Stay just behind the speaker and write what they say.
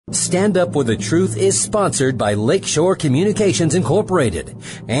Stand Up With the Truth is sponsored by Lakeshore Communications Incorporated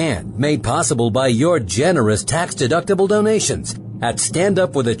and made possible by your generous tax-deductible donations at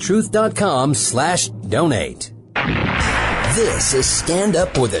standupwiththetruth.com/donate. This is Stand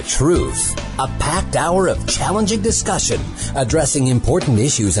Up With the Truth, a packed hour of challenging discussion addressing important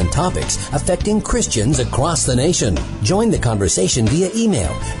issues and topics affecting Christians across the nation. Join the conversation via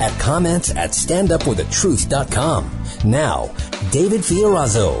email at comments@standupwiththetruth.com. Now, David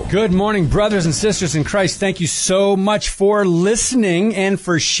Fiorazzo. Good morning, brothers and sisters in Christ. Thank you so much for listening and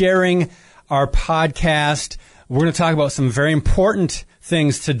for sharing our podcast. We're going to talk about some very important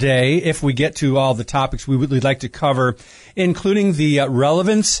things today if we get to all the topics we would like to cover, including the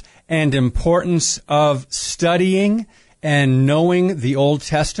relevance and importance of studying and knowing the Old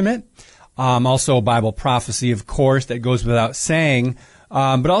Testament. Also Bible prophecy, of course, that goes without saying.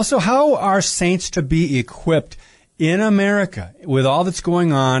 But also how are saints to be equipped in America with all that's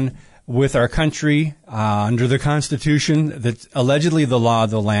going on with our country under the Constitution that's allegedly the law of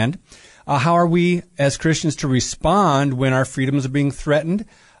the land. How are we as Christians to respond when our freedoms are being threatened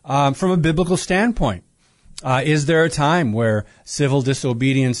from a biblical standpoint? Is there a time where civil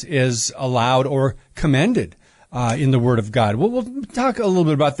disobedience is allowed or commended in the Word of God? We'll talk a little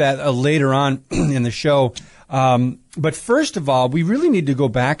bit about that later on in the show. But first of all, we really need to go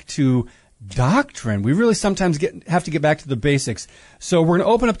back to doctrine. We really sometimes have to get back to the basics. So we're going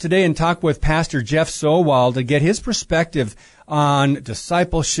to open up today and talk with Pastor Jeff Solwold to get his perspective on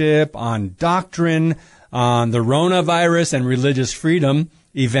discipleship, on doctrine, on the coronavirus and religious freedom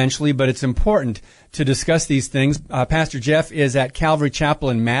eventually, but it's important to discuss these things. Pastor Jeff is at Calvary Chapel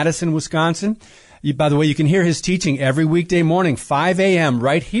in Madison, Wisconsin. By the way, you can hear his teaching every weekday morning, 5 a.m.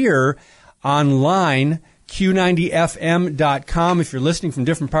 right here online, Q90fm.com. If you're listening from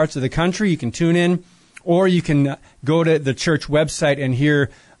different parts of the country, you can tune in, or you can go to the church website and hear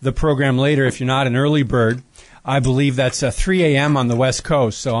the program later if you're not an early bird. I believe that's 3 a.m. on the West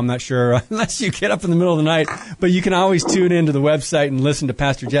Coast, so I'm not sure unless you get up in the middle of the night. But you can always tune into the website and listen to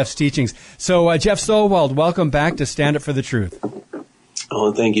Pastor Jeff's teachings. So, Jeff Solwold, welcome back to Stand Up for the Truth.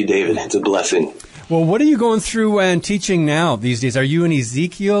 Oh, thank you, David. It's a blessing. Well, what are you going through and teaching now these days? Are you in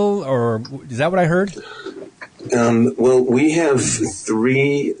Ezekiel, or is that what I heard? Well, we have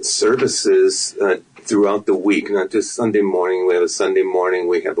 3 services throughout the week, not just Sunday morning. We have a Sunday morning,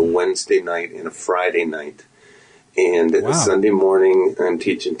 we have a Wednesday night, and a Friday night. And Wow. Sunday morning, I'm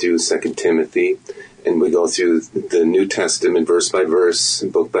teaching through 2 Timothy, and we go through the New Testament verse by verse,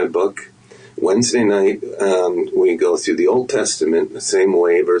 book by book. Wednesday night, we go through the Old Testament the same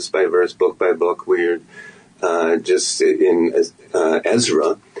way, verse by verse, book by book. We're just in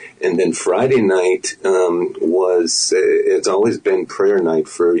Ezra. And then Friday night it's always been prayer night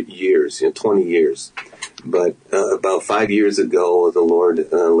for years, 20 years. But about 5 years ago, the Lord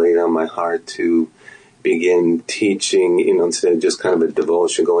laid on my heart to begin teaching, instead of just kind of a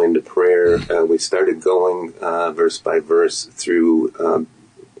devotion going into prayer. We started going verse by verse through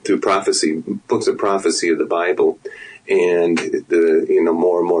prophecy, books of prophecy of the Bible. And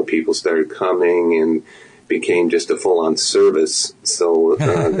more and more people started coming and became just a full-on service. So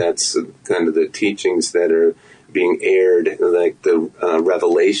that's kind of the teachings that are being aired, like the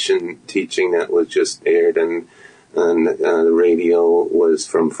Revelation teaching that was just aired on the radio was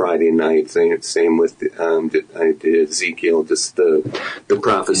from Friday night. Same with I did Ezekiel, just the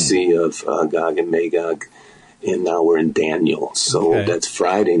prophecy of Gog and Magog. And now we're in Daniel, so That's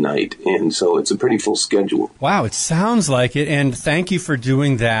Friday night, and so it's a pretty full schedule. Wow, it sounds like it, and thank you for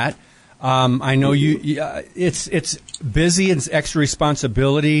doing that. I know it's busy, it's extra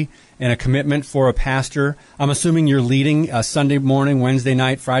responsibility and a commitment for a pastor. I'm assuming you're leading Sunday morning, Wednesday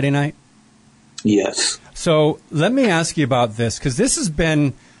night, Friday night? Yes. So let me ask you about this, because this has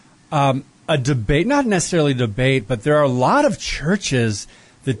been a debate, not necessarily debate, but there are a lot of churches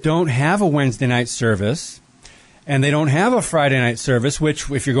that don't have a Wednesday night service, and they don't have a Friday night service, which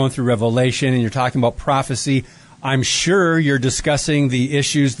if you're going through Revelation and you're talking about prophecy, I'm sure you're discussing the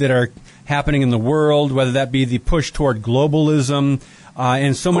issues that are happening in the world, whether that be the push toward globalism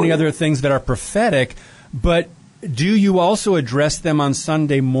and so many other things that are prophetic. But do you also address them on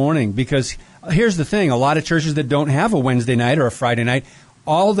Sunday morning? Because here's the thing. A lot of churches that don't have a Wednesday night or a Friday night,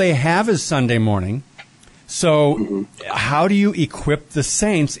 all they have is Sunday morning. So how do you equip the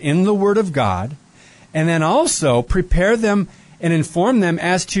saints in the Word of God and then also prepare them and inform them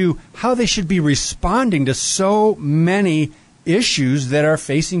as to how they should be responding to so many issues that are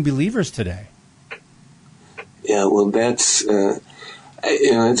facing believers today? Yeah, well, that's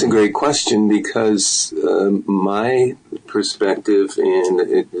it's a great question, because my perspective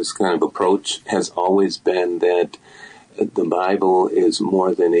and this kind of approach has always been that the Bible is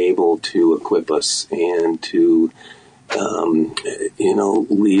more than able to equip us and to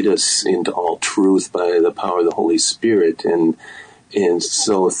lead us into all truth by the power of the Holy Spirit. And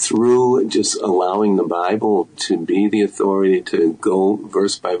so through just allowing the Bible to be the authority to go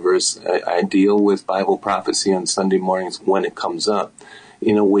verse by verse, I deal with Bible prophecy on Sunday mornings when it comes up.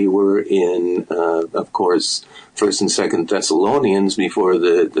 We were in, of course, 1st and 2nd Thessalonians before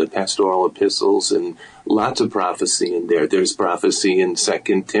the pastoral epistles, and lots of prophecy in there. There's prophecy in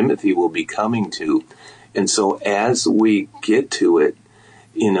 2nd Timothy we'll be coming to. And so as we get to it,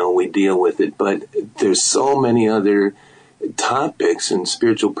 we deal with it. But there's so many other topics and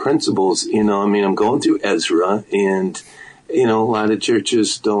spiritual principles. I'm going through Ezra, and, a lot of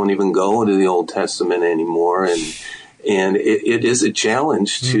churches don't even go to the Old Testament anymore. And it is a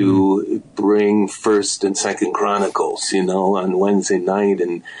challenge to bring 1st and 2nd Chronicles, on Wednesday night,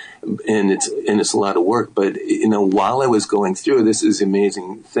 and it's a lot of work. But while I was going through, this is the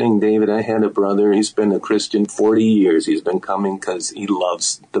amazing thing, David. I had a brother. He's been a Christian 40 years. He's been coming because he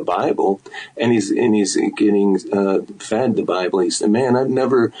loves the Bible, and he's getting fed the Bible. He said, "Man, I've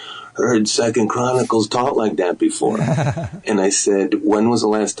never heard 2nd Chronicles taught like that before." And I said, "When was the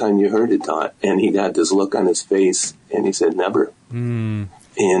last time you heard it taught?" And he got this look on his face, and he said, "Never." And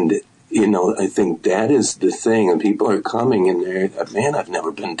I think that is the thing. And people are coming and they're, "Man, I've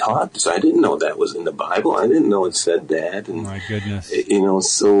never been taught this. I didn't know that was in the Bible. I didn't know it said that." And, my goodness.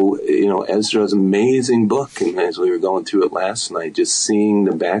 Ezra's amazing book. And as we were going through it last night, just seeing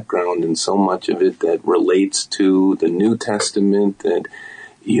the background and so much of it that relates to the New Testament, that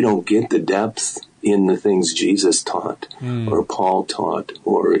you don't get the depth in the things Jesus taught or Paul taught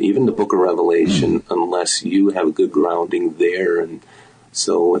or even the book of Revelation unless you have a good grounding there. And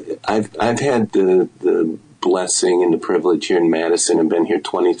so I've had the blessing and the privilege here in Madison. I've been here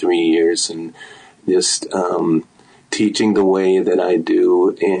 23 years and just teaching the way that I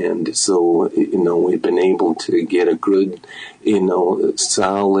do. And so, we've been able to get a good,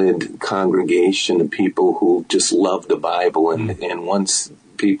 solid congregation of people who just love the Bible. And once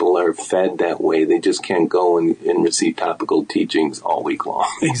people are fed that way, they just can't go and receive topical teachings all week long.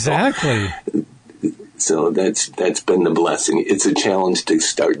 Exactly. So that's been the blessing. It's a challenge to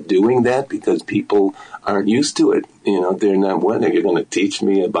start doing that because people aren't used to it. They're not, "What, are you going to teach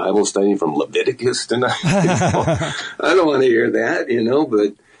me a Bible study from Leviticus tonight?" I don't want to hear that,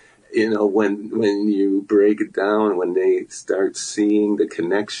 but, when you break it down, when they start seeing the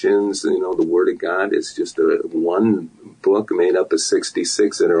connections, the Word of God is just one book made up of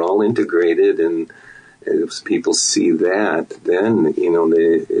 66 that are all integrated, and if people see that, then,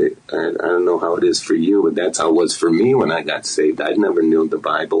 I don't know how it is for you, but that's how it was for me when I got saved. I never knew the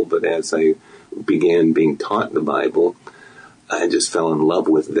Bible, but as I began being taught the Bible, I just fell in love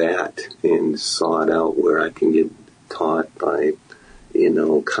with that and sought out where I can get taught by,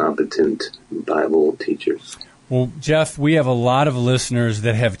 competent Bible teachers. Well, Jeff, we have a lot of listeners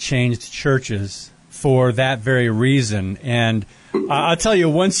that have changed churches for that very reason. And I'll tell you,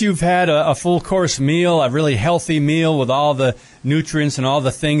 once you've had a full-course meal, a really healthy meal with all the nutrients and all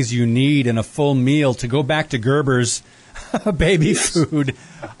the things you need in a full meal, to go back to Gerber's baby food,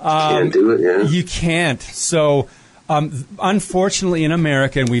 can't do it, yeah. You can't. So, unfortunately, in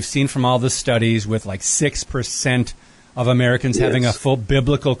America, and we've seen from all the studies with like 6% of Americans having a full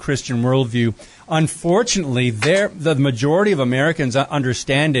biblical Christian worldview, unfortunately, the majority of Americans'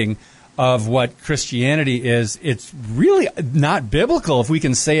 understanding of what Christianity is, it's really not biblical, if we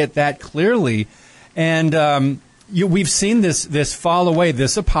can say it that clearly. And we've seen this fall away,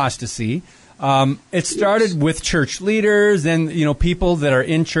 this apostasy. It started with church leaders, and people that are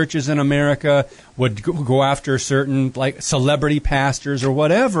in churches in America would go after certain like celebrity pastors or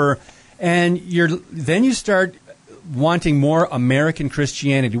whatever, and then you start wanting more American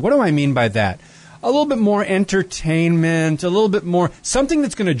Christianity. What do I mean by that? A little bit more entertainment, a little bit more, something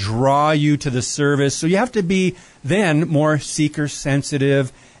that's going to draw you to the service. So you have to be then more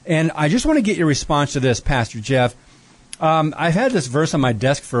seeker-sensitive. And I just want to get your response to this, Pastor Jeff. I've had this verse on my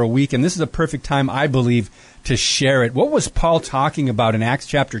desk for a week, and this is a perfect time, I believe, to share it. What was Paul talking about in Acts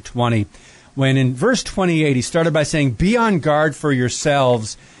chapter 20, when in verse 28 he started by saying, "Be on guard for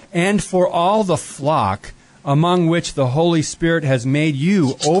yourselves and for all the flock, among which the Holy Spirit has made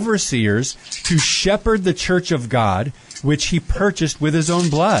you overseers to shepherd the church of God, which he purchased with his own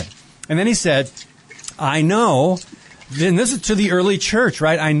blood." And then he said, "I know," and this is to the early church,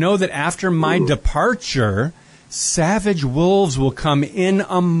 right? "I know that after my departure, savage wolves will come in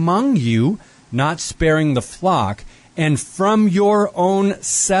among you, not sparing the flock, and from your own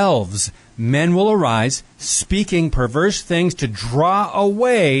selves men will arise, speaking perverse things to draw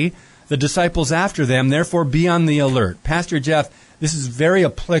away the disciples after them. Therefore, be on the alert. Pastor Jeff, this is very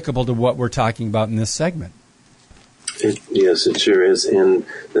applicable to what we're talking about in this segment. Yes, it sure is. And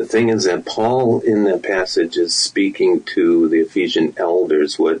the thing is that Paul in that passage is speaking to the Ephesian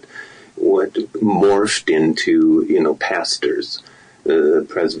elders, what morphed into, pastors,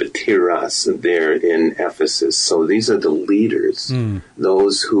 presbyteros there in Ephesus. So these are the leaders,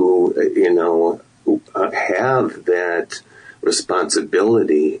 those who, have that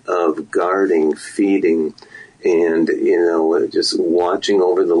responsibility of guarding, feeding, and, just watching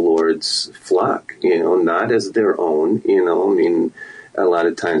over the Lord's flock, not as their own, a lot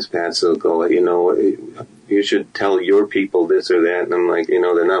of times pastors will go, you should tell your people this or that. And I'm like,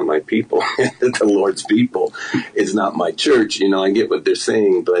 they're not my people. The Lord's people. It's not my church. I get what they're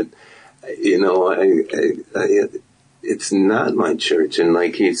saying, but, it's not my church. And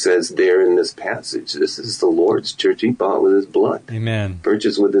like he says there in this passage, this is the Lord's church. He bought with his blood. Amen.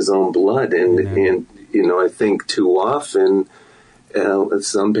 Purchased with his own blood. And I think too often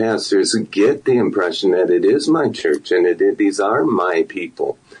some pastors get the impression that it is my church and these are my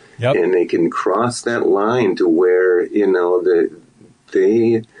people. Yep. And they can cross that line to where, they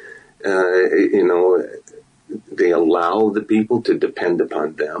allow the people to depend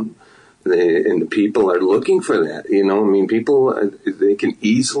upon them. And the people are looking for that. People, they can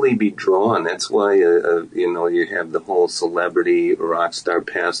easily be drawn. That's why, you have the whole celebrity rock star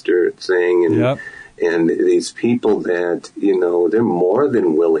pastor thing. And, yep. And these people that, they're more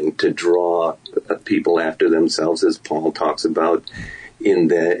than willing to draw people after themselves, as Paul talks about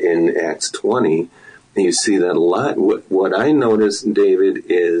in Acts 20. You see that a lot. What I noticed, David,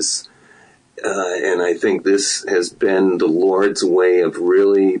 is, and I think this has been the Lord's way of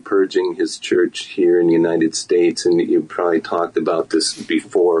really purging his church here in the United States, and you've probably talked about this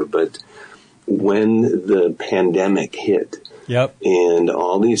before, but when the pandemic hit, yep. and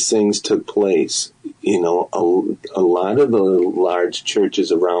all these things took place, a lot of the large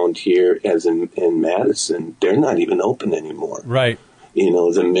churches around here, as in Madison, they're not even open anymore. Right.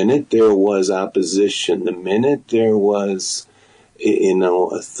 The minute there was opposition, the minute there was,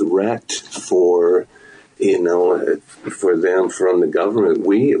 a threat for them from the government,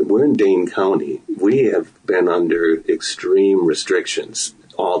 we're in Dane County. We have been under extreme restrictions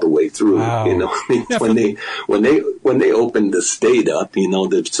all the way through. Wow. When they opened the state up,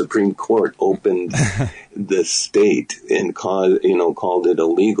 the Supreme Court opened the state and called it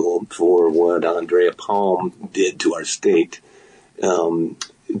illegal for what Andrea Palm did to our state.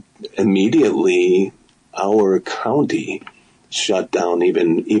 Immediately, our county shut down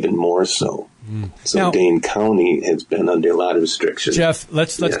even more so. So now, Dane County has been under a lot of restrictions. Jeff,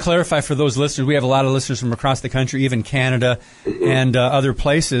 let's clarify for those listeners. We have a lot of listeners from across the country, even Canada and other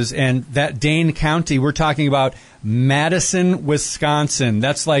places. And that Dane County, we're talking about Madison, Wisconsin.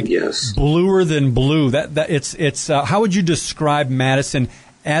 That's like bluer than blue. It's how would you describe Madison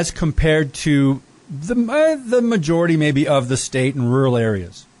as compared to the majority maybe of the state and rural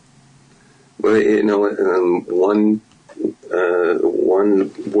areas? Well,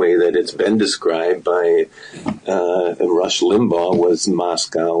 one way that it's been described by Rush Limbaugh was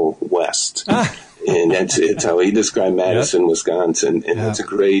Moscow West. And it's how he described Madison, Wisconsin. And it's a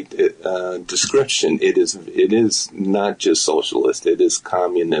great description. It is not just socialist, it is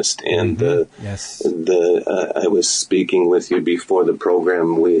communist. And I was speaking with you before the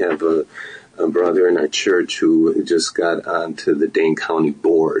program. We have a brother in our church who just got onto the Dane County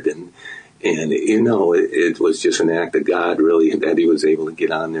board, and it was just an act of God, really, that he was able to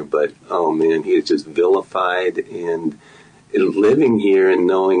get on there. But, oh, man, he is just vilified. And living here and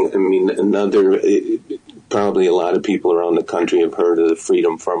knowing, probably a lot of people around the country have heard of the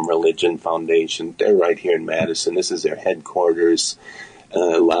Freedom from Religion Foundation. They're right here in Madison. This is their headquarters.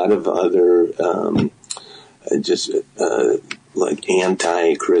 A lot of other like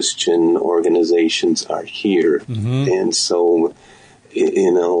anti-Christian organizations are here. Mm-hmm. And so,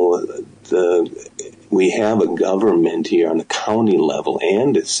 we have a government here on the county level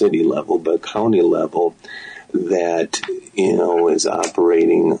and at city level, but county level that, is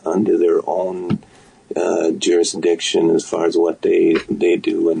operating under their own jurisdiction as far as what they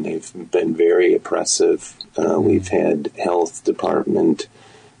do, and they've been very oppressive. We've had health department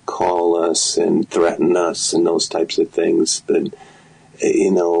call us and threaten us and those types of things. But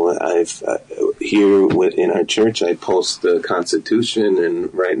I've here in our church, I post the Constitution,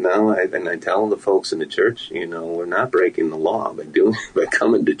 and right now, I tell the folks in the church, we're not breaking the law by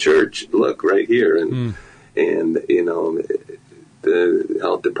coming to church. Look right here, and the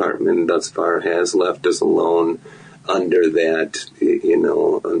health department thus far has left us alone under that,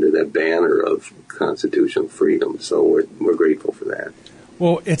 under that banner of constitutional freedom. So we're grateful for that.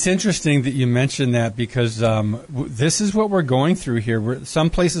 Well, it's interesting that you mentioned that because this is what we're going through here.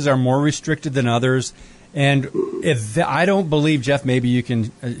 Some places are more restricted than others. And I don't believe, Jeff, maybe you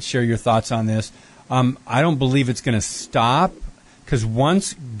can share your thoughts on this. I don't believe it's going to stop because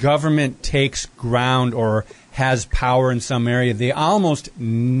once government takes ground or has power in some area, they almost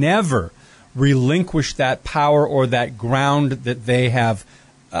never relinquish that power or that ground that they have,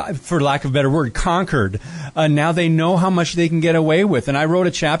 for lack of a better word, conquered. Now they know how much they can get away with. And I wrote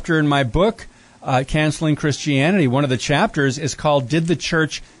a chapter in my book, Canceling Christianity. One of the chapters is called, Did the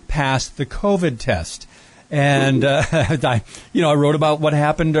Church Pass the COVID Test? And I wrote about what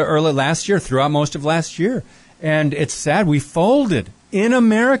happened early last year, throughout most of last year. And it's sad. We folded in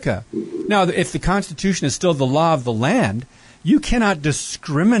America. Now, if the Constitution is still the law of the land, you cannot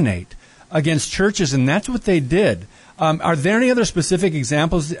discriminate against churches, and that's what they did. Are there any other specific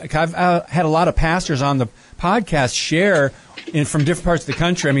examples? I've had a lot of pastors on the podcast share from different parts of the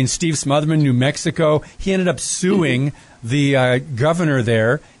country. I mean, Steve Smotherman, New Mexico, he ended up suing the governor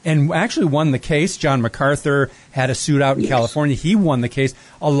there and actually won the case. John MacArthur had a suit out in California. He won the case.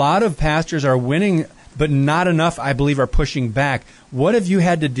 A lot of pastors are winning, but not enough, I believe, are pushing back. What have you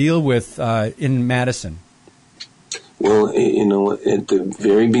had to deal with in Madison? Well, at the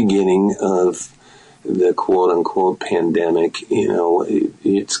very beginning of the quote-unquote pandemic,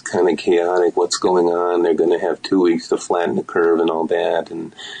 it's kind of chaotic what's going on. They're going to have 2 weeks to flatten the curve and all that.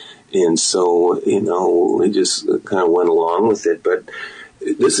 And so, we just kind of went along with it. But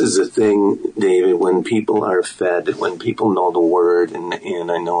this is the thing, David, when people are fed, when people know the Word,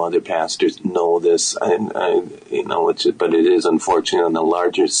 and I know other pastors know this, but it is unfortunate on a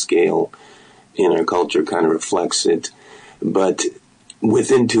larger scale in our culture kind of reflects it. But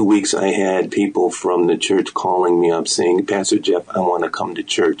within 2 weeks, I had people from the church calling me up saying, Pastor Jeff, I want to come to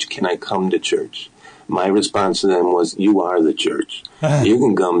church. Can I come to church? My response to them was, you are the church. You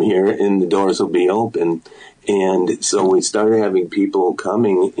can come here and the doors will be open. And so we started having people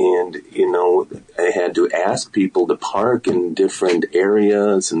coming and, I had to ask people to park in different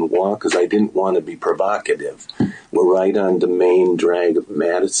areas and walk because I didn't want to be provocative. We're right on the main drag of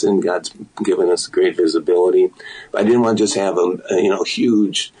Madison. God's given us great visibility. But I didn't want to just have a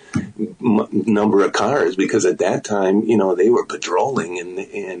huge number of cars because at that time, they were patrolling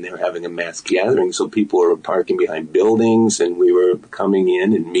and they were having a mass gathering. So people were parking behind buildings and we were coming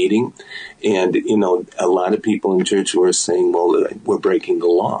in and meeting. And, a lot of people in church were saying, well, we're breaking the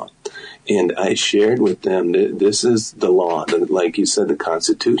law. And I shared with them that this is the law, like you said, the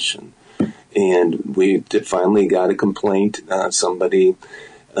Constitution. And we finally got a complaint. Somebody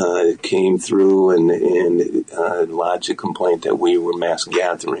came through and lodged a complaint that we were mass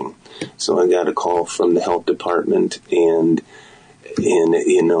gathering. So I got a call from the health department and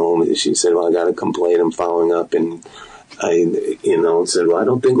she said, well, I got a complaint. I'm following up. And I, said, well, I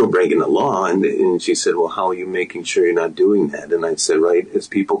don't think we're breaking the law. And she said, well, how are you making sure you're not doing that? And I said, right, as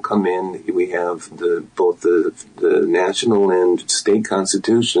people come in, we have both the national and state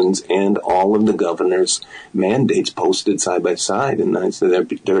constitutions and all of the governor's mandates posted side by side. And I said,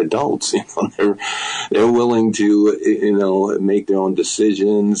 they're adults, they're willing to, make their own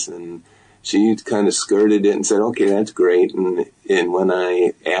decisions. And she kind of skirted it and said, okay, that's great. And when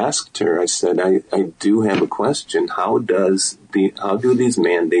I asked her, I said, I do have a question. How do these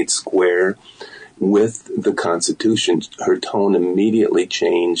mandates square with the Constitution? Her tone immediately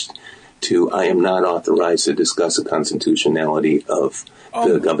changed to, I am not authorized to discuss the constitutionality of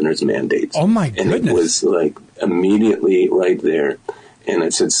the governor's mandates. Oh, my goodness. And it was like immediately right there. And I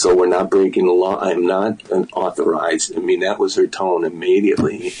said, so we're not breaking the law? I'm not authorized. That was her tone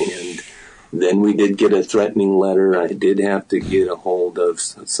immediately. And then we did get a threatening letter. I did have to get a hold of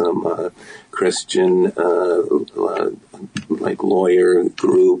some Christian lawyer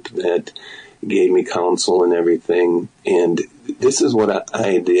group that gave me counsel and everything. And this is what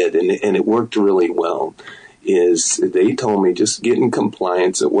I did, and it worked really well, is they told me just get in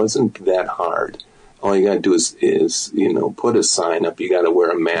compliance. It wasn't that hard. All you got to do is put a sign up. You got to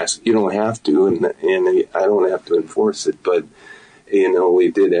wear a mask. You don't have to, and I don't have to enforce it. But,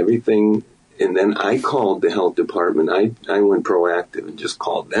 we did everything. And then I called the health department. I went proactive and just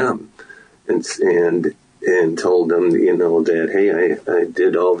called them and told them, that, hey, I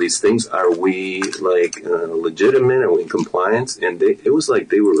did all these things. Are we legitimate? Are we in compliance? And it was like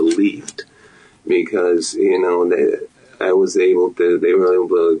they were relieved because, they were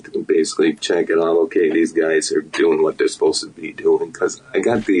able to basically check it out. Okay, these guys are doing what they're supposed to be doing. Because I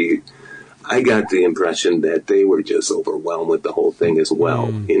got the impression that they were just overwhelmed with the whole thing as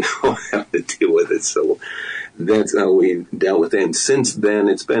well, have to deal with it. So that's how we dealt with it. And since then,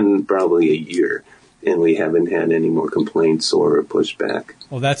 it's been probably a year. and we haven't had any more complaints or pushback.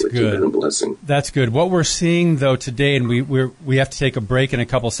 Well, that's which good. Has been a blessing. That's good. What we're seeing, though, today, and we have to take a break in a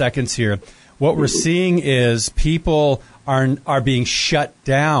couple seconds here. What we're seeing is people are being shut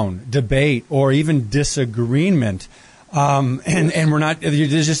down, debate, or even disagreement. And we're not. They're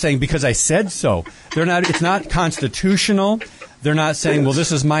just saying because I said so. They're not. It's not constitutional. They're not saying, well,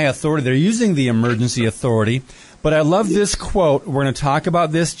 this is my authority. They're using the emergency authority. But I love this quote. We're going to talk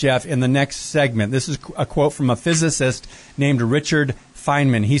about this, Jeff, in the next segment. This is a quote from a physicist named Richard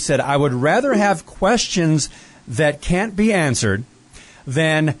Feynman. He said, "I would rather have questions that can't be answered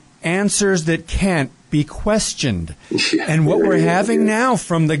than answers that can't be questioned." And what we're having now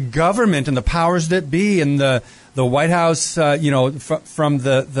from the government and the powers that be and the White House, from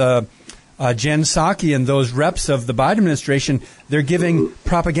the Jen Psaki and those reps of the Biden administration, they're giving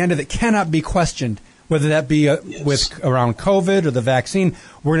propaganda that cannot be questioned, whether that be with around COVID or the vaccine.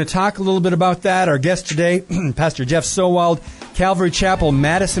 We're going to talk a little bit about that. Our guest today, Pastor Jeff Solwold, Calvary Chapel,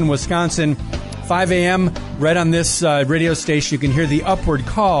 Madison, Wisconsin, 5 a.m. right on this radio station. You can hear the Upward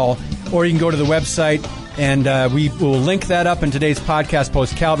Call, or you can go to the website, and we will link that up in today's podcast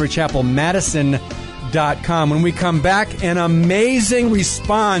post, calvarychapelmadison.com. When we come back, an amazing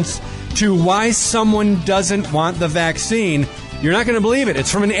response to why someone doesn't want the vaccine. You're not going to believe it.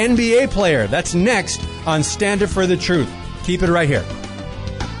 It's from an NBA player. That's next on Stand Up for the Truth. Keep it right here.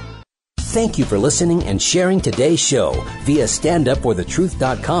 Thank you for listening and sharing today's show via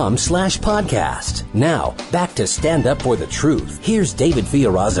standupforthetruth.com/podcast. Now, back to Stand Up for the Truth. Here's David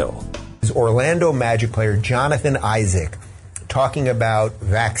Fiorazzo. Orlando Magic player Jonathan Isaac talking about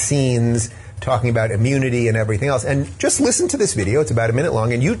vaccines, talking about immunity and everything else. And just listen to this video. It's about a minute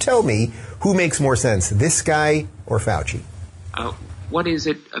long. And you tell me who makes more sense, this guy or Fauci. What is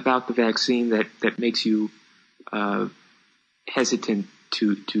it about the vaccine that makes you hesitant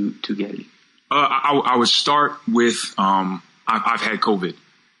to get it? I would start with I've had COVID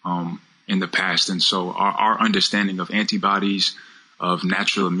in the past, and so our understanding of antibodies, of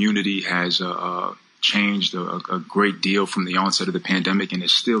natural immunity, has changed a great deal from the onset of the pandemic, and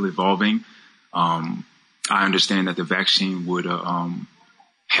is still evolving. I understand that the vaccine would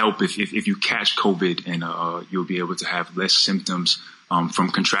help if you catch COVID, and you'll be able to have less symptoms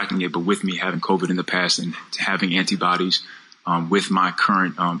from contracting it. But with me having COVID in the past and having antibodies with my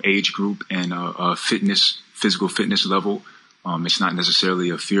current age group and physical fitness level, it's not necessarily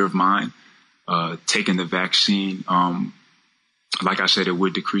a fear of mine. Taking the vaccine, like I said, it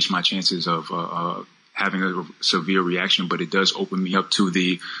would decrease my chances of having a severe reaction, but it does open me up to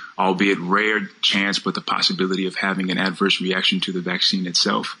the, albeit rare chance, but the possibility of having an adverse reaction to the vaccine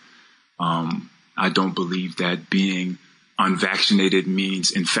itself. I don't believe that being unvaccinated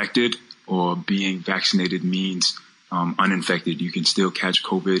means infected, or being vaccinated means uninfected. You can still catch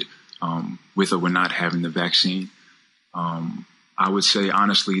COVID with or without not having the vaccine. I would say,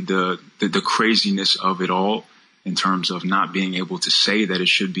 honestly, the craziness of it all, in terms of not being able to say that it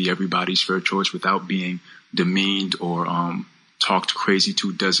should be everybody's fair choice without being demeaned or talked crazy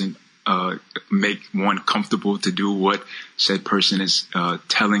to, doesn't make one comfortable to do what said person is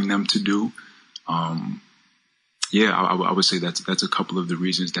telling them to do. I would say that's a couple of the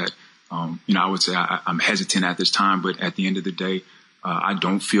reasons that, I would say I'm hesitant at this time, but at the end of the day, I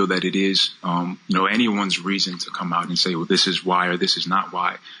don't feel that it is, anyone's reason to come out and say, well, this is why or this is not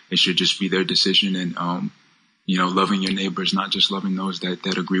why. It should just be their decision, and, loving your neighbors, not just loving those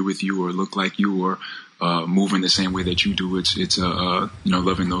that agree with you or look like you or move in the same way that you do. It's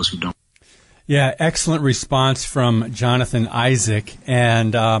loving those who don't. Yeah, excellent response from Jonathan Isaac.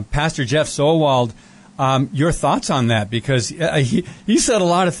 And Pastor Jeff Solwold, your thoughts on that? Because he said a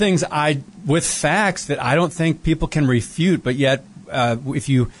lot of things with facts that I don't think people can refute, but yet if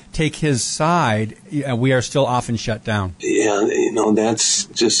you take his side, we are still often shut down. Yeah, that's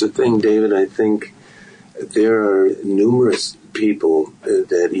just the thing, David. I think there are numerous people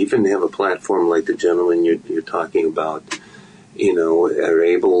that even have a platform like the gentleman you're talking about, are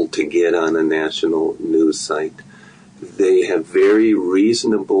able to get on a national news site. They have very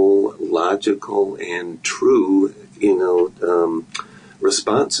reasonable, logical, and true,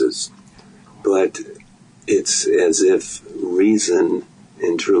 responses. But it's as if reason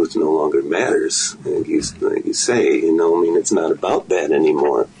and truth no longer matters. Like you say, it's not about that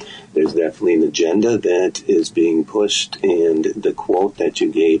anymore. There's definitely an agenda that is being pushed, and the quote that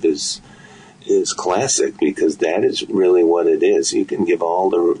you gave is classic, because that is really what it is. You can give all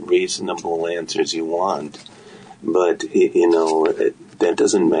the reasonable answers you want, but that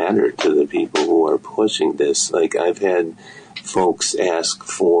doesn't matter to the people who are pushing this. Like, I've had folks ask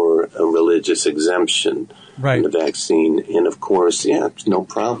for a religious exemption right. on the vaccine, and of course, yeah, it's no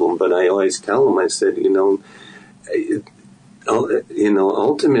problem. But I always tell them, I said,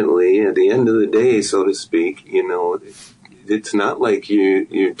 ultimately, at the end of the day, so to speak, it's not like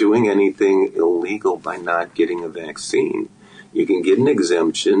you're doing anything illegal by not getting a vaccine. You can get an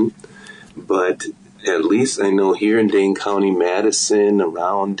exemption, but at least I know here in Dane County, Madison,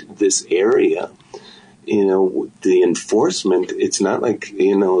 around this area, the enforcement, it's not like,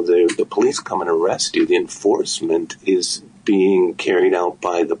 the police come and arrest you. The enforcement is being carried out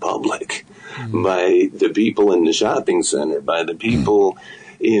by the public, by the people in the shopping center, by the people,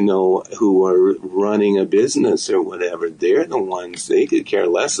 who are running a business or whatever. They're the ones, they could care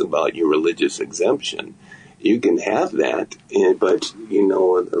less about your religious exemption. You can have that, but,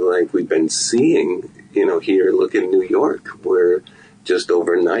 like we've been seeing, here, look in New York, where just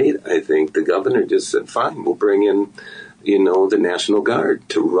overnight, I think the governor just said, fine, we'll bring in, the National Guard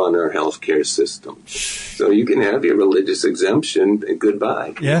to run our healthcare system. So you can have your religious exemption and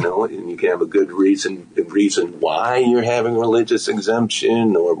goodbye, and you can have a good reason why you're having religious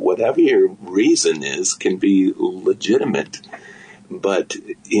exemption, or whatever your reason is can be legitimate. But,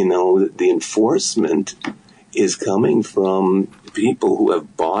 the enforcement is coming from people who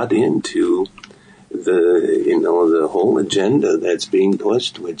have bought into the whole agenda that's being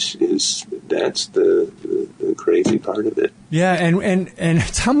pushed, that's the crazy part of it. Yeah, and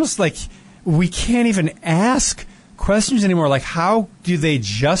it's almost like we can't even ask questions anymore. Like, how do they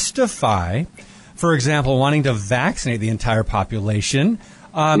justify, for example, wanting to vaccinate the entire population?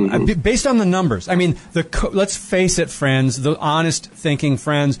 Based on the numbers. I mean, let's face it, friends, the honest thinking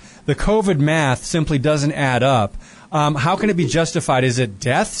friends, the COVID math simply doesn't add up. How can it be justified? Is it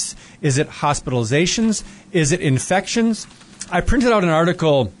deaths? Is it hospitalizations? Is it infections? I printed out an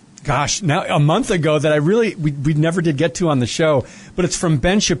article, now a month ago that we never did get to on the show, but it's from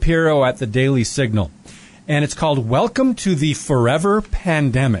Ben Shapiro at the Daily Signal. And it's called Welcome to the Forever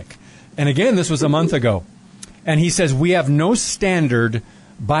Pandemic. And again, this was a month ago. And he says, we have no standard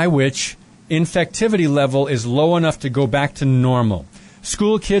by which infectivity level is low enough to go back to normal.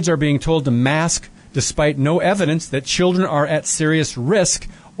 School kids are being told to mask despite no evidence that children are at serious risk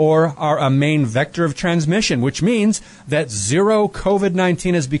or are a main vector of transmission, which means that zero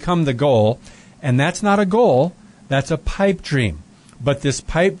COVID-19 has become the goal. And that's not a goal, that's a pipe dream. But this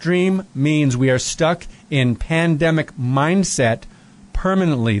pipe dream means we are stuck in pandemic mindset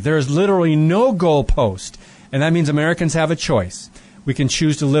permanently. There is literally no goalpost. And that means Americans have a choice. We can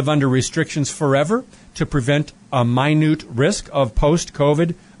choose to live under restrictions forever to prevent a minute risk of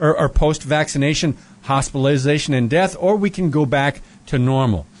post-COVID or post-vaccination hospitalization and death, or we can go back to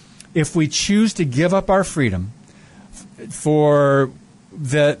normal. If we choose to give up our freedom for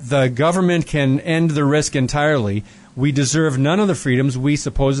the government can end the risk entirely, we deserve none of the freedoms we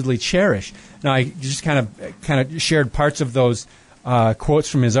supposedly cherish. Now, I just kind of shared parts of those quotes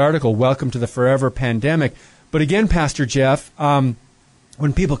from his article, Welcome to the Forever Pandemic. But again, Pastor Jeff,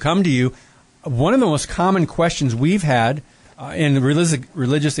 when people come to you, one of the most common questions we've had, and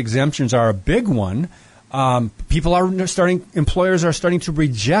religious exemptions are a big one, employers are starting to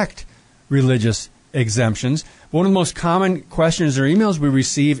reject religious exemptions. One of the most common questions or emails we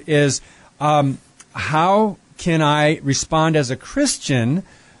receive is, how can I respond as a Christian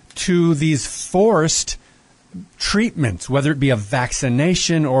to these forced treatments, whether it be a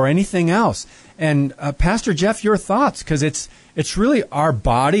vaccination or anything else? And Pastor Jeff, your thoughts, because it's really our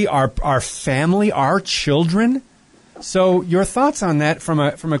body, our family, our children. So your thoughts on that from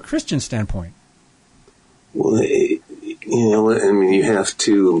a Christian standpoint? Well, you have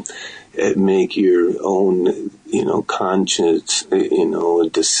to make your own, conscious,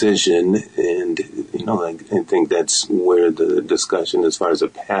 decision, and I think that's where the discussion, as far as a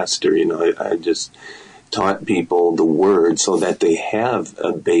pastor, I just taught people the word so that they have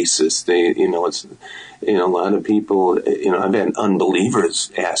a basis. It's a lot of people, I've had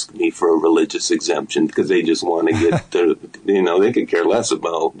unbelievers ask me for a religious exemption because they just want to get they could care less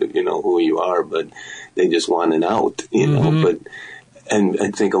about, who you are, but they just want an out, and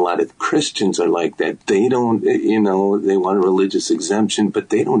I think a lot of Christians are like that. They don't, they want a religious exemption, but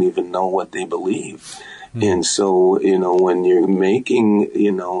they don't even know what they believe. And so, when you're making,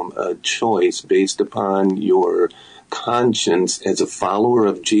 a choice based upon your conscience as a follower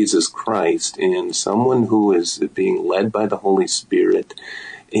of Jesus Christ and someone who is being led by the Holy Spirit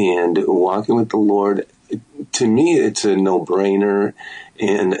and walking with the Lord, to me, it's a no-brainer,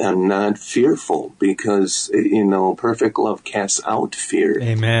 and I'm not fearful because, perfect love casts out fear.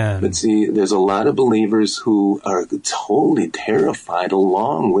 Amen. But see, there's a lot of believers who are totally terrified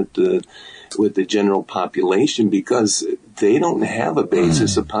along with the general population because they don't have a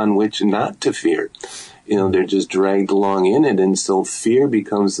basis upon which not to fear. They're just dragged along in it, and so fear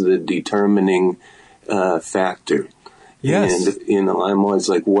becomes the determining factor. Yes. And, I'm always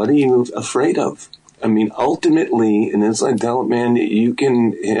like, what are you afraid of? I mean, ultimately, and it's like, man, you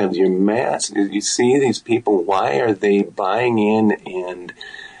can have your mask. You see these people, why are they buying in and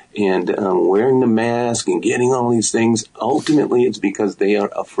wearing the mask and getting all these things? Ultimately, it's because they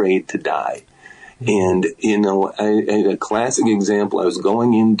are afraid to die. And, a classic example, I was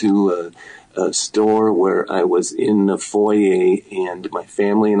going into a store where I was in the foyer, and my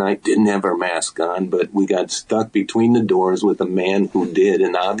family and I didn't have our mask on, but we got stuck between the doors with a man who did,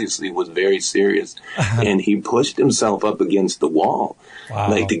 and obviously was very serious. And he pushed himself up against the wall,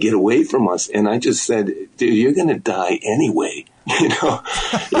 like to get away from us. And I just said, dude, you're going to die anyway.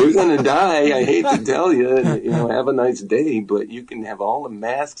 You're going to die. I hate to tell you, have a nice day, but you can have all the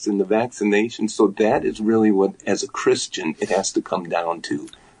masks and the vaccinations. So that is really what, as a Christian, it has to come down to.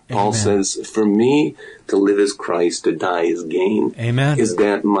 Paul says, for me, to live is Christ, to die is gain. Amen. Is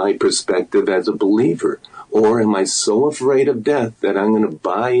that my perspective as a believer? Or am I so afraid of death that I'm going to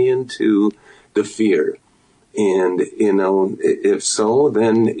buy into the fear? And, if so,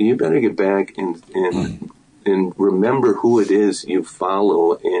 then you better get back and remember who it is you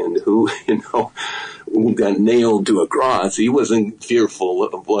follow and who got nailed to a cross. He wasn't fearful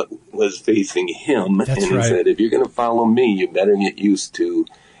of what was facing him. That's and he right. said, if you're going to follow me, you better get used to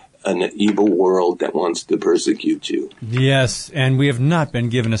an evil world that wants to persecute you. Yes, and we have not been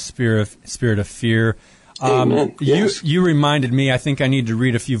given a spirit of fear. Amen. Yes. You reminded me, I think I need to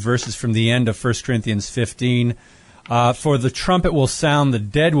read a few verses from the end of 1 Corinthians 15. For the trumpet will sound, the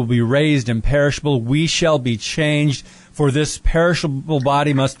dead will be raised imperishable, we shall be changed. For this perishable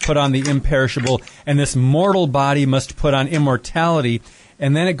body must put on the imperishable, and this mortal body must put on immortality.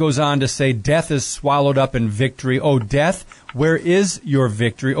 And then it goes on to say, death is swallowed up in victory. O death, where is your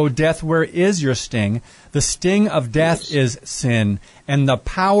victory? O death, where is your sting? The sting of death is sin, and the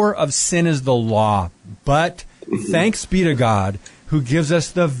power of sin is the law. But thanks be to God who gives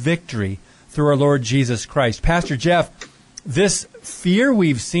us the victory through our Lord Jesus Christ. Pastor Jeff, this fear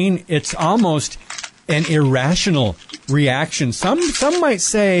we've seen, it's almost an irrational reaction. Some might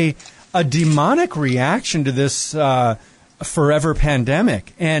say a demonic reaction to this forever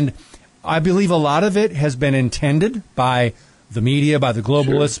pandemic. And I believe a lot of it has been intended by the media, by the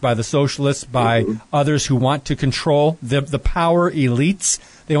globalists, by the socialists, by others who want to control the power elites.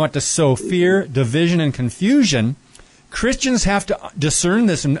 They want to sow fear, division, and confusion. Christians have to discern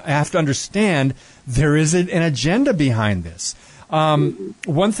this and have to understand there is an agenda behind this.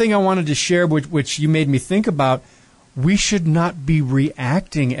 One thing I wanted to share, which you made me think about, we should not be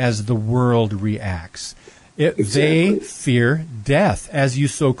reacting as the world reacts. They fear death, as you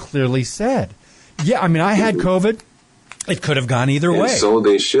so clearly said. Yeah, I mean, I had COVID. It could have gone either way. So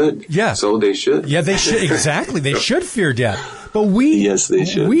they should. Yeah. So they should. Yeah, they should. Exactly. They should fear death. But yes, they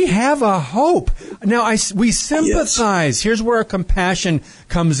should. We have a hope. Now, we sympathize. Yes. Here's where our compassion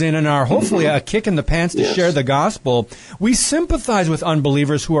comes in and our, hopefully, a kick in the pants to share the gospel. We sympathize with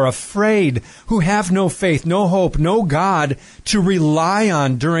unbelievers who are afraid, who have no faith, no hope, no God to rely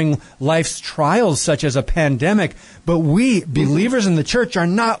on during life's trials, such as a pandemic. But we, believers in the church, are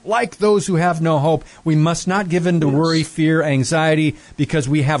not like those who have no hope. We must not give in to worry, fear, anxiety, because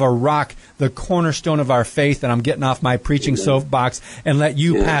we have a rock, the cornerstone of our faith. And I'm getting off my preaching soapbox and let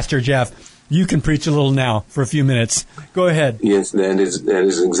you, Pastor Jeff, you can preach a little now for a few minutes. Go ahead. Yes, that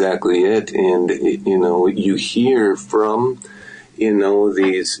is exactly it. And, you hear from,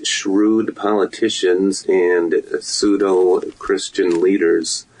 these shrewd politicians and pseudo-Christian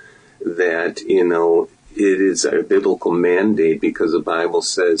leaders that, it is our biblical mandate because the Bible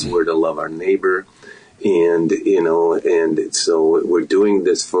says we're to love our neighbor. And, and so we're doing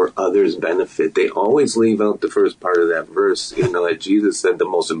this for others' benefit. They always leave out the first part of that verse. That Jesus said the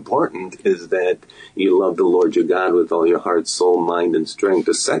most important is that you love the Lord your God with all your heart, soul, mind, and strength.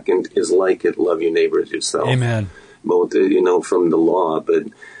 The second is like it, love your neighbor as yourself. Amen. Both, from the law. But,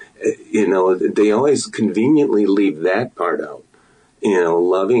 they always conveniently leave that part out.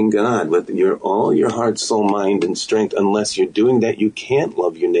 Loving God with all your heart, soul, mind, and strength. Unless you're doing that, you can't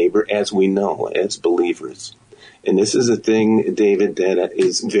love your neighbor, as we know, as believers. And this is a thing, David, that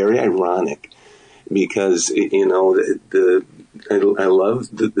is very ironic because, I love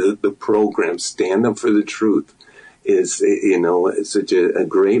the program, Stand Up for the Truth. is, it's such a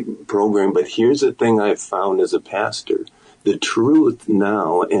great program. But here's the thing I've found as a pastor. The truth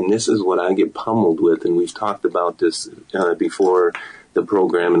now, and this is what I get pummeled with, and we've talked about this before the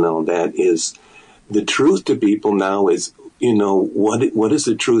program and all that, is the truth to people now is, what is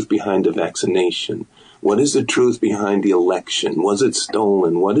the truth behind the vaccination? What is the truth behind the election? Was it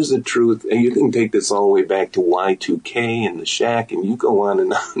stolen? What is the truth? And you can take this all the way back to Y2K and the shack, and you go on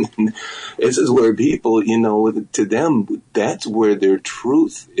and on. And this is where people, to them, that's where their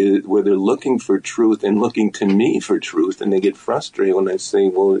truth is, where they're looking for truth and looking to me for truth. And they get frustrated when I say,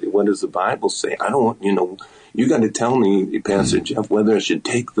 well, what does the Bible say? I don't, you got to tell me, Pastor Jeff, whether I should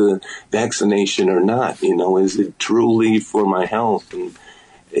take the vaccination or not. Is it truly for my health? And,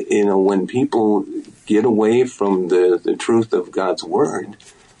 when people get away from the truth of God's word,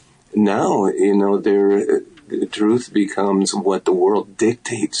 now, the truth becomes what the world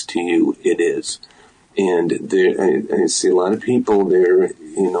dictates to you it is. And I see a lot of people, they're,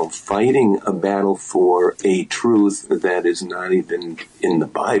 fighting a battle for a truth that is not even in the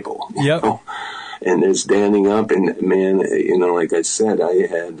Bible. Yep. And they're standing up, and man, like I said, I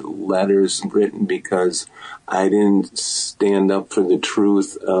had letters written because I didn't stand up for the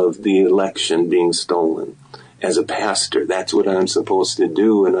truth of the election being stolen. As a pastor, that's what I'm supposed to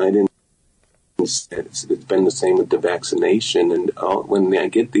do, and I didn't. It's been the same with the vaccination, and when I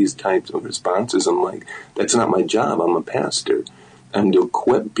get these types of responses, I'm like, that's not my job. I'm a pastor. I'm to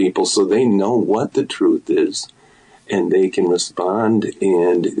equip people so they know what the truth is. And they can respond,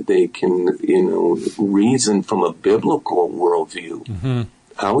 and they can, reason from a biblical worldview. Mm-hmm.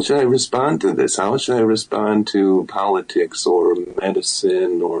 How should I respond to this? How should I respond to politics or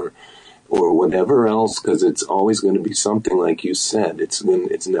medicine or whatever else? Because it's always going to be something, like you said. It's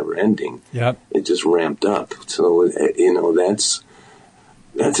never ending. Yep. It just ramped up. So that's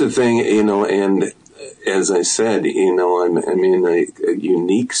the thing. And as I said, I'm in a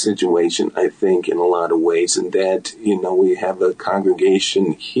unique situation, I think, in a lot of ways, in that, we have a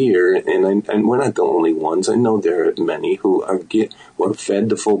congregation here, and we're not the only ones. I know there are many who are fed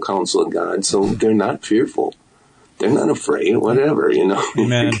the full counsel of God, so they're not fearful. They're not afraid, whatever,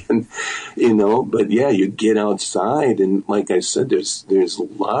 Amen. But yeah, you get outside, and like I said, there's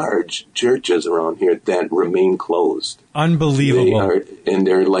large churches around here that remain closed. Unbelievable.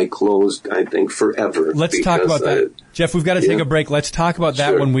 They're like closed, I think, forever. Let's talk about that. Jeff, we've got to take a break. Let's talk about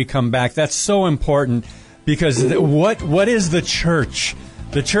that when we come back. That's so important, because what is the church?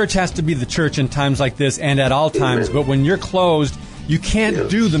 The church has to be the church in times like this and at all times. Amen. But when you're closed, you can't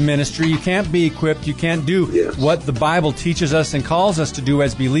do the ministry. You can't be equipped. You can't do what the Bible teaches us and calls us to do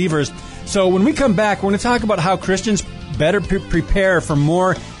as believers. So when we come back, we're going to talk about how Christians better prepare for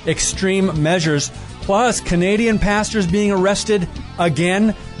more extreme measures, plus Canadian pastors being arrested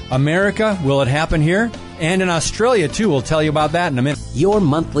again. America, will it happen here? And in Australia, too. We'll tell you about that in a minute. Your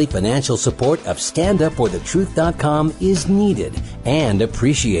monthly financial support of StandUpForTheTruth.com is needed and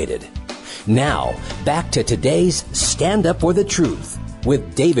appreciated. Now, back to today's Stand Up for the Truth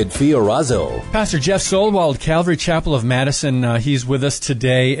with David Fiorazzo. Pastor Jeff Solwold, Calvary Chapel of Madison, he's with us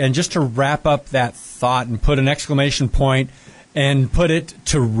today. And just to wrap up that thought and put an exclamation point and put it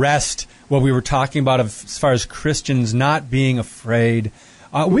to rest, what we were talking about as far as Christians not being afraid.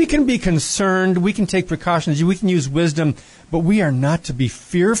 We can be concerned, we can take precautions, we can use wisdom, but we are not to be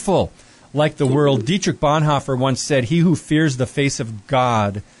fearful like the world. Dietrich Bonhoeffer once said, "He who fears the face of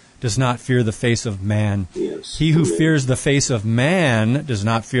God does not fear the face of man. Yes. He who fears the face of man does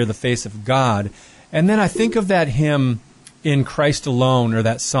not fear the face of God." And then I think of that hymn, "In Christ Alone," or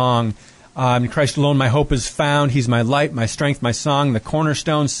that song, "In Christ alone my hope is found. He's my light, my strength, my song, the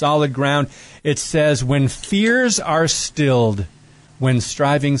cornerstone, solid ground." It says, "When fears are stilled, when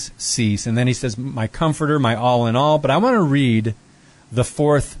strivings cease." And then he says, "My comforter, my all in all." But I want to read the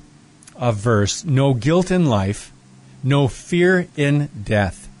fourth verse. "No guilt in life, no fear in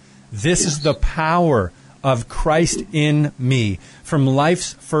death. This is the power of Christ in me. From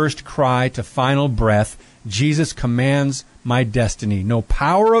life's first cry to final breath, Jesus commands my destiny. No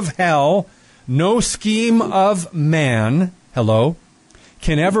power of hell, no scheme of man," hello,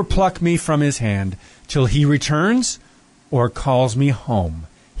 "can ever pluck me from his hand till he returns or calls me home.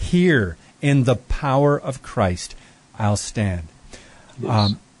 Here in the power of Christ, I'll stand."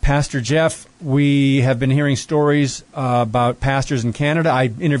 Yes. Pastor Jeff, we have been hearing stories about pastors in Canada.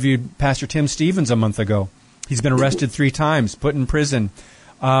 I interviewed Pastor Tim Stevens a month ago. He's been arrested 3 times, put in prison.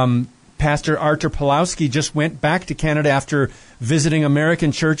 Pastor Artur Pawlowski just went back to Canada after visiting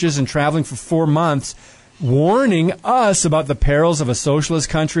American churches and traveling for 4 months. warning us about the perils of a socialist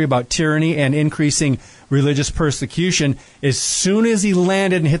country, about tyranny and increasing religious persecution. As soon as he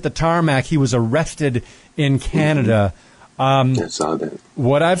landed and hit the tarmac, he was arrested in Canada. I saw that.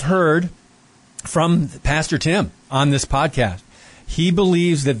 What I've heard from Pastor Tim on this podcast, he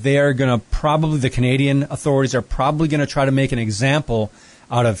believes that they are going to the Canadian authorities are probably going to try to make an example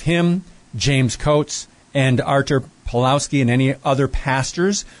out of him, James Coates, and Artur Pawlowski, and any other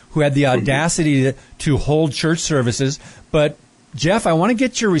pastors who had the audacity to hold church services. But, Jeff, I want to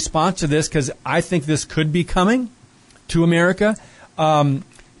get your response to this because I think this could be coming to America.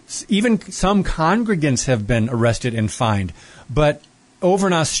 Even some congregants have been arrested and fined. But over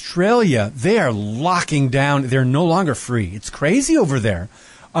in Australia, they are locking down. They're no longer free. It's crazy over there.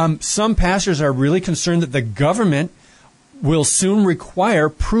 Some pastors are really concerned that the government will soon require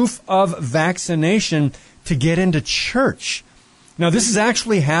proof of vaccination to get into church. Now, this is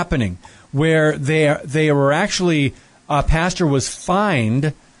actually happening where they were actually, a pastor was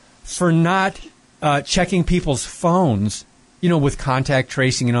fined for not checking people's phones, with contact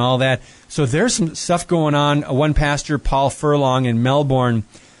tracing and all that. So there's some stuff going on. One pastor, Paul Furlong in Melbourne,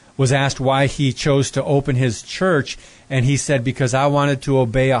 was asked why he chose to open his church, and he said, because I wanted to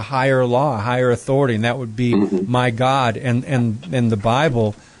obey a higher law, a higher authority, and that would be my God and the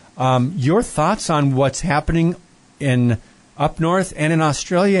Bible. Your thoughts on what's happening in up north and in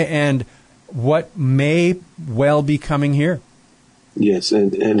Australia and what may well be coming here? Yes,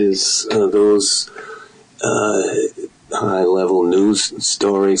 and is those high-level news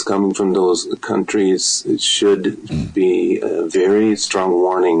stories coming from those countries should be a very strong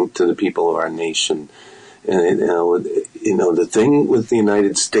warning to the people of our nation. And the thing with the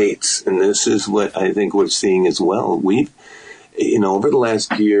United States, and this is what I think we're seeing as well, over the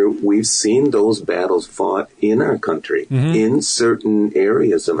last year, we've seen those battles fought in our country, in certain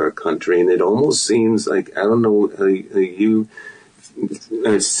areas of our country, and it almost seems like, I don't know how you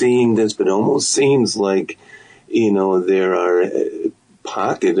are seeing this, but it almost seems like, there are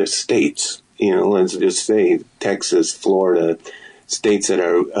pockets of states, let's just say Texas, Florida, states that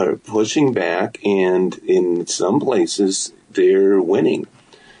are pushing back, and in some places they're winning.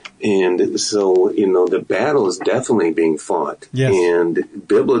 And so, the battle is definitely being fought. Yes. And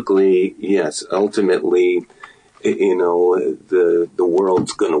biblically, yes, ultimately, the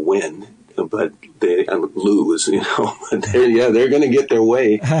world's going to win, but they lose, but they're going to get their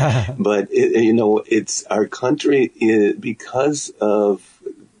way. But, it's our country, because of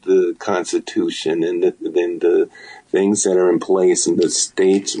the Constitution and the things that are in place and the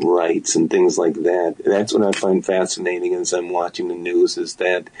states' rights and things like that. That's what I find fascinating as I'm watching the news, is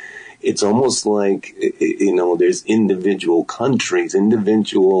that it's almost like, there's individual countries,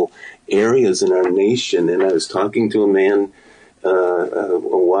 individual areas in our nation. And I was talking to a man a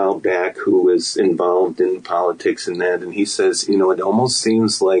while back who was involved in politics and that, and he says, it almost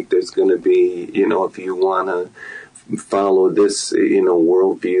seems like there's going to be, if you want to follow this,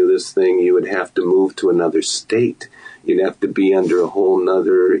 worldview, this thing, you would have to move to another state. You'd have to be under a whole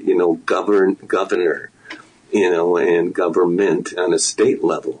nother, governor, and government on a state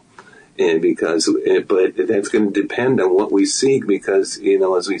level. And but that's going to depend on what we see, because,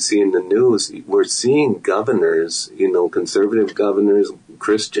 as we see in the news, we're seeing governors, conservative governors,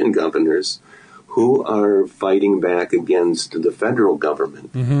 Christian governors, who are fighting back against the federal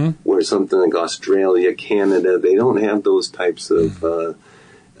government, where something like Australia, Canada, they don't have those types of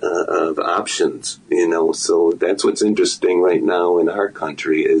options, So that's what's interesting right now in our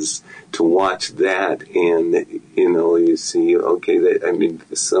country, is to watch that, and you see,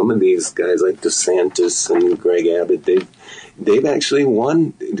 some of these guys like DeSantis and Greg Abbott, they've actually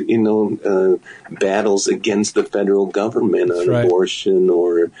won, battles against the federal government on abortion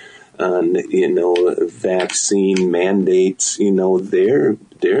or on, vaccine mandates.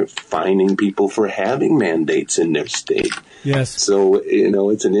 They're fining people for having mandates in their state. Yes. So,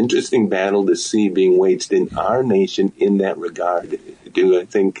 it's an interesting battle to see being waged in our nation in that regard. Do I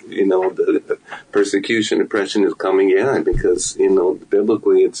think, the persecution, oppression is coming? Yeah, because,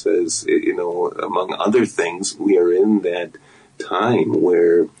 biblically it says, among other things, we are in that time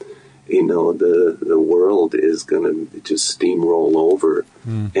where, the world is going to just steamroll over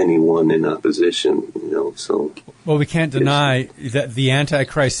anyone in opposition, so. Well, we can't deny that the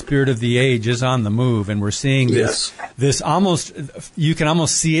Antichrist spirit of the age is on the move, and we're seeing this almost, you can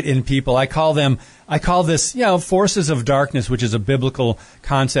almost see it in people. I call this, forces of darkness, which is a biblical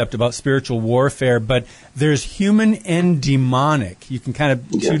concept about spiritual warfare, but there's human and demonic. You can kind of,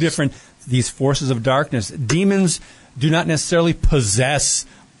 two different, these forces of darkness. Demons do not necessarily possess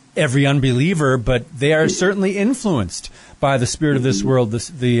every unbeliever, but they are certainly influenced by the spirit of this world,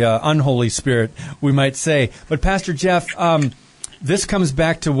 the unholy spirit, we might say. But Pastor Jeff, this comes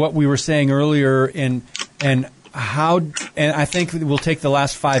back to what we were saying earlier, and I think we'll take the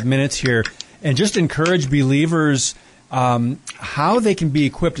last 5 minutes here and just encourage believers how they can be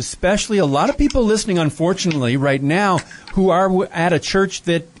equipped, especially a lot of people listening, unfortunately, right now, who are at a church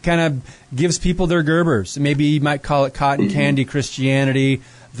that kind of gives people their Gerbers. Maybe you might call it cotton candy Christianity,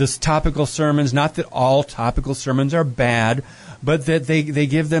 this topical sermons. Not that all topical sermons are bad, but that they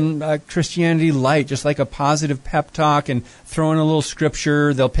give them Christianity light, just like a positive pep talk, and throw in a little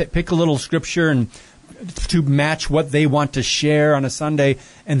scripture. They'll pick a little scripture and to match what they want to share on a Sunday,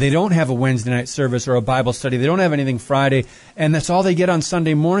 and they don't have a Wednesday night service or a Bible study. They don't have anything Friday, and that's all they get on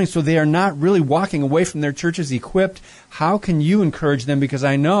Sunday morning, so they are not really walking away from their churches equipped. How can you encourage them? Because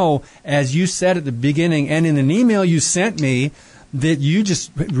I know, as you said at the beginning and in an email you sent me, that you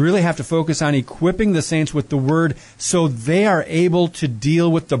just really have to focus on equipping the saints with the Word so they are able to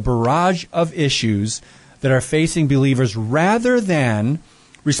deal with the barrage of issues that are facing believers, rather than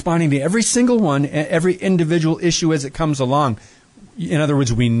responding to every single one, every individual issue as it comes along. In other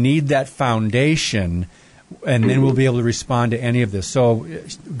words, we need that foundation, and then we'll be able to respond to any of this. So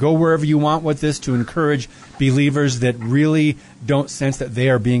go wherever you want with this to encourage believers that really don't sense that they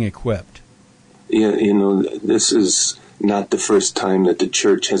are being equipped. Yeah, this is not the first time that the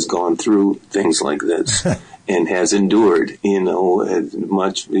church has gone through things like this and has endured,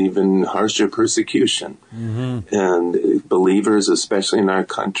 much even harsher persecution. And believers, especially in our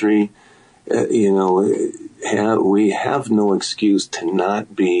country, we have no excuse to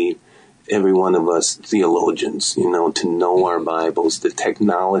not be, every one of us, theologians, to know our Bibles. The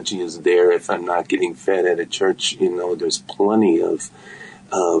technology is there. If I'm not getting fed at a church, there's plenty of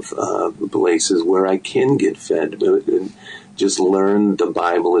places where I can get fed. Just learn the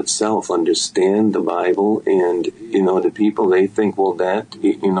Bible itself, understand the Bible, and, the people, they think, well, that,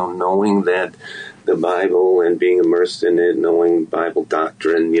 knowing that the Bible and being immersed in it, knowing Bible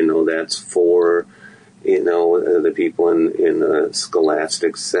doctrine, that's for, the people in a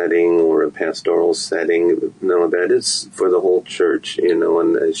scholastic setting or a pastoral setting. No, that is for the whole church, and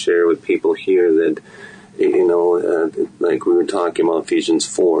I share with people here that, like we were talking about Ephesians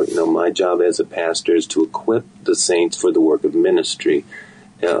 4, my job as a pastor is to equip the saints for the work of ministry.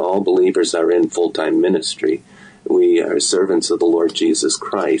 All believers are in full-time ministry. We are servants of the Lord Jesus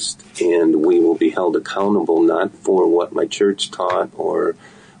Christ, and we will be held accountable not for what my church taught or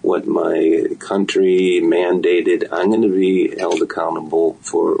what my country mandated. I'm going to be held accountable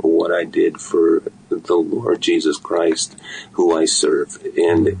for what I did for the Lord Jesus Christ, who I serve.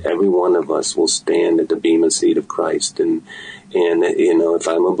 And every one of us will stand at the bema seat of Christ. And if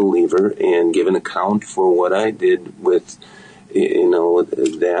I'm a believer and give an account for what I did with,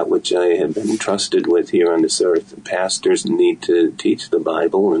 that which I have been entrusted with here on this earth, pastors need to teach the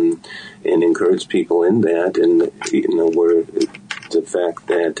Bible and encourage people in that. And, we're the fact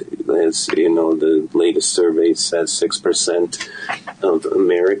that, as the latest survey says, 6% of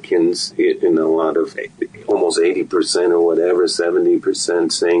Americans, out of almost 80% or whatever,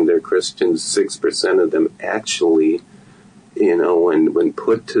 70% saying they're Christians, 6% of them actually, when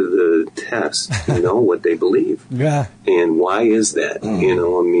put to the test, what they believe. Yeah. And why is that?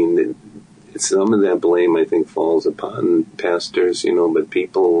 Some of that blame, I think, falls upon pastors, but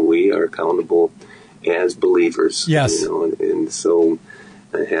people, we are accountable as believers. Yes. And so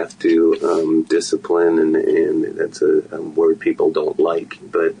I have to discipline, and that's a word people don't like,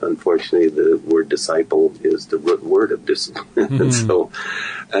 but unfortunately the word disciple is the root word of discipline. And so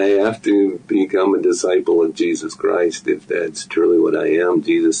I have to become a disciple of Jesus Christ if that's truly what I am.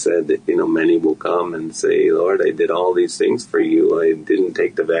 Jesus said that, many will come and say, Lord, I did all these things for you. I didn't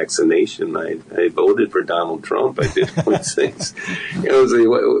take the vaccination. I voted for Donald Trump. I did all these things.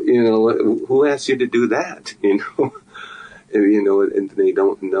 Who asked you to do that? And they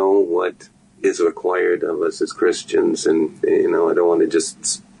don't know what is required of us as Christians. And, I don't want to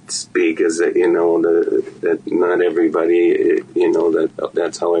just speak as that not everybody,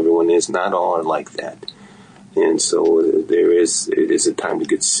 that's how everyone is. Not all are like that. And so it is a time to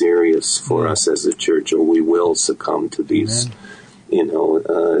get serious for us as a church, or we will succumb to these,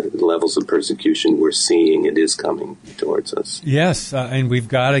 levels of persecution we're seeing. It is coming towards us. Yes, and we've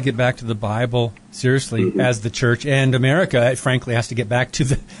got to get back to the Bible Seriously, as the church and America, frankly, has to get back to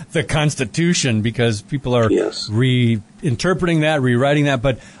the Constitution because people are reinterpreting that, rewriting that.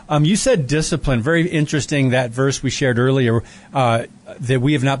 But you said discipline. Very interesting, that verse we shared earlier, that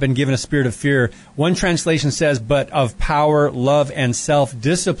we have not been given a spirit of fear. One translation says, but of power, love, and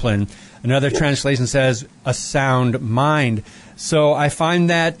self-discipline. Another translation says, a sound mind. So I find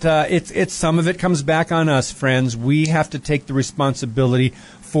that it's some of it comes back on us, friends. We have to take the responsibility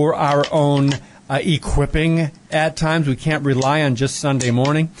for our own equipping at times. We can't rely on just Sunday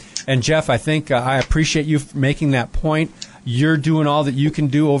morning. And Jeff, I think I appreciate you making that point. You're doing all that you can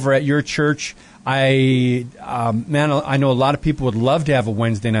do over at your church. I know a lot of people would love to have a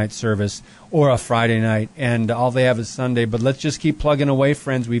Wednesday night service or a Friday night, and all they have is Sunday. But let's just keep plugging away,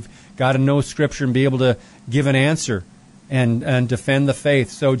 friends. We've got to know Scripture and be able to give an answer and defend the faith.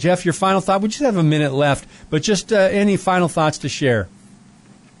 So, Jeff, your final thought. We just have a minute left, but just any final thoughts to share.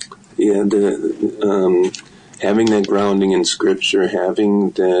 Yeah, having that grounding in Scripture,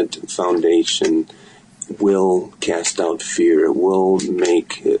 having that foundation will cast out fear. It will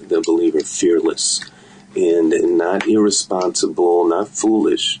make the believer fearless and not irresponsible, not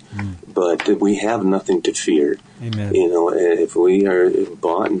foolish, but we have nothing to fear. Amen. If we are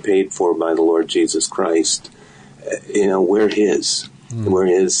bought and paid for by the Lord Jesus Christ, we're His. We're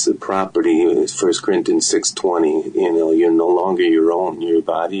His property. 1 Corinthians 6:20. You're no longer your own. Your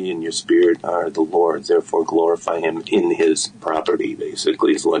body and your spirit are the Lord's. Therefore, glorify Him in His property.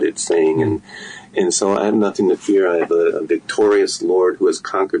 Basically, is what it's saying. And so, I have nothing to fear. I have a victorious Lord who has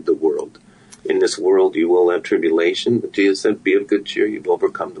conquered the world. In this world, you will have tribulation. But Jesus said, "Be of good cheer. You've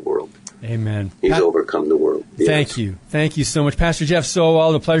overcome the world." Amen. He's overcome the world. Yes. Thank you. Thank you so much. Pastor Jeff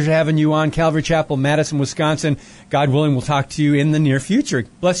Solwold, a pleasure having you on Calvary Chapel, Madison, Wisconsin. God willing, we'll talk to you in the near future.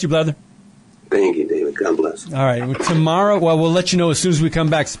 Bless you, brother. Thank you, David. God bless. All right. Tomorrow, we'll let you know as soon as we come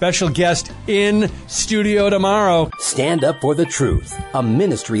back. Special guest in studio tomorrow. Stand Up for the Truth, a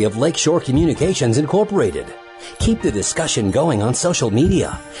ministry of Lakeshore Communications Incorporated. Keep the discussion going on social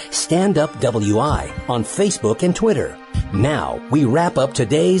media. Stand Up WI on Facebook and Twitter. Now, we wrap up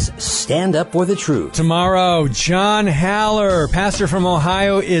today's Stand Up for the Truth. Tomorrow, John Haller, pastor from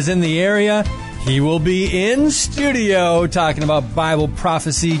Ohio, is in the area. He will be in studio talking about Bible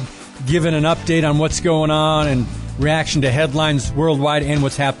prophecy, giving an update on what's going on and reaction to headlines worldwide and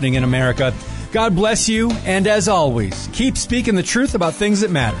what's happening in America. God bless you, and as always, keep speaking the truth about things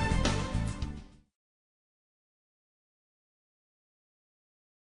that matter.